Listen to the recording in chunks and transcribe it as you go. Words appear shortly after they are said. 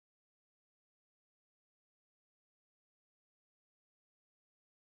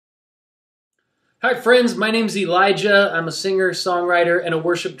Hi friends, my name's Elijah. I'm a singer, songwriter, and a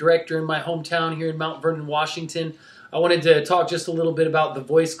worship director in my hometown here in Mount Vernon, Washington. I wanted to talk just a little bit about the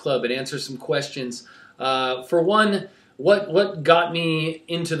Voice Club and answer some questions. For one, what got me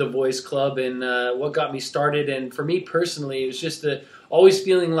into the Voice Club and what got me started? And for me personally, it was just always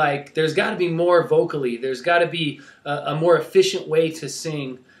feeling like there's got to be more vocally. There's got to be a more efficient way to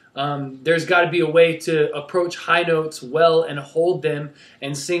sing. There's got to be a way to approach high notes well and hold them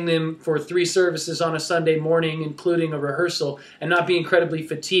and sing them for 3 services on a Sunday morning, including a rehearsal, and not be incredibly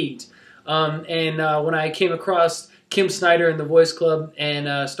fatigued. When I came across Kim Snyder in the Voice Club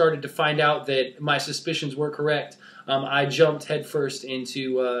and started to find out that my suspicions were correct, I jumped headfirst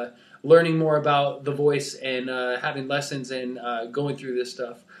into learning more about the voice and having lessons and going through this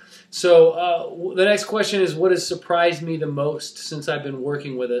stuff. So the next question is, what has surprised me the most since I've been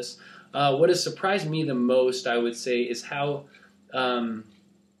working with us? What has surprised me the most, I would say, is how,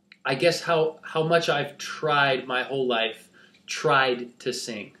 I guess how much I've tried my whole life, tried to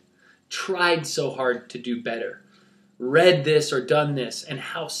sing, tried so hard to do better, read this or done this, and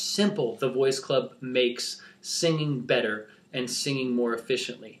how simple the Voice Club makes singing better and singing more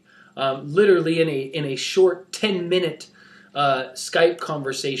efficiently. Literally in a short 10-minute Skype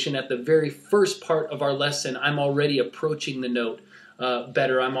conversation at the very first part of our lesson, I'm already approaching the note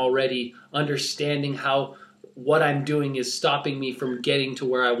better. I'm already understanding how what I'm doing is stopping me from getting to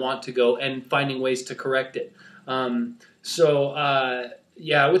where I want to go and finding ways to correct it.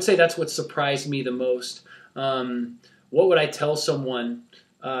 Yeah, I would say that's what surprised me the most. What would I tell someone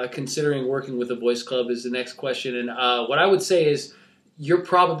considering working with a Voice Club is the next question. And what I would say is, you're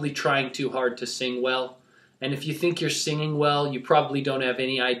probably trying too hard to sing well. And if you think you're singing well, you probably don't have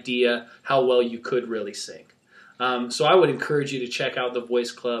any idea how well you could really sing. So I would encourage you to check out the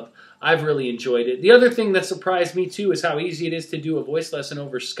Voice Club. I've really enjoyed it. The other thing that surprised me too is how easy it is to do a voice lesson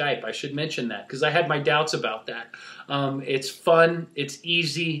over Skype. I should mention that because I had my doubts about that. It's fun, it's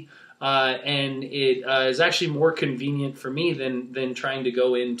easy, and it is actually more convenient for me than trying to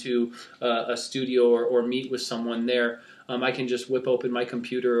go into a studio or meet with someone there. I can just whip open my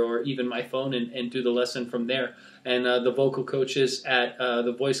computer or even my phone and do the lesson from there. And the vocal coaches at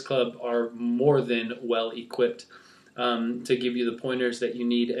the Voice Club are more than well equipped to give you the pointers that you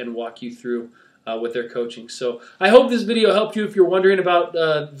need and walk you through with their coaching. So I hope this video helped you. If you're wondering about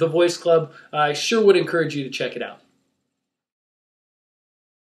the Voice Club, I sure would encourage you to check it out.